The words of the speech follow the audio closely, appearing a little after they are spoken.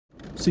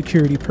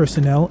Security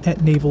personnel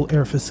at Naval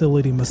Air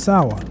Facility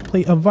Misawa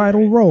play a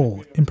vital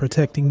role in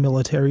protecting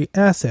military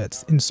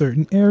assets in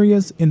certain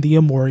areas in the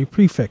Aomori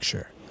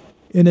Prefecture.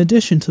 In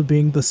addition to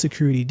being the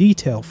security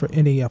detail for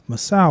NAF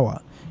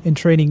Misawa and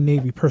training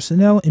Navy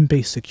personnel in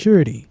base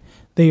security,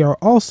 they are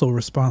also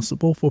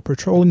responsible for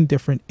patrolling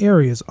different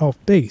areas off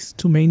base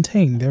to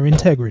maintain their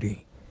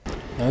integrity.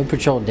 We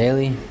patrol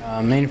daily.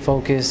 Main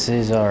focus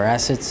is our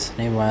assets,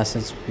 naval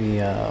assets.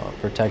 We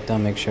protect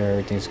them, make sure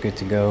everything's good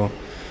to go.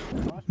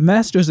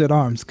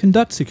 Masters-at-Arms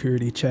conduct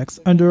security checks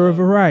under a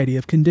variety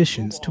of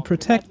conditions to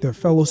protect their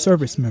fellow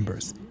service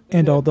members,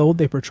 and although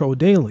they patrol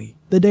daily,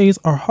 the days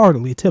are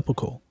hardly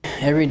typical.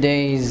 Every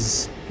day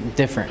is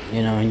different,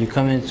 you know. You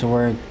come into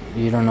work,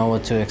 you don't know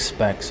what to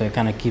expect, so it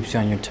kind of keeps you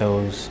on your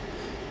toes,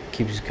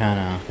 keeps you kind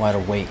of wide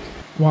awake.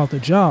 While the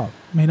job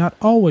may not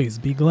always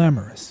be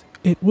glamorous,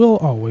 it will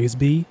always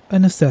be a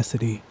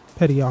necessity.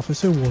 Petty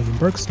Officer William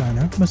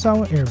Bergsteiner,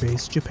 Misawa Air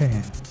Base,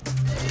 Japan.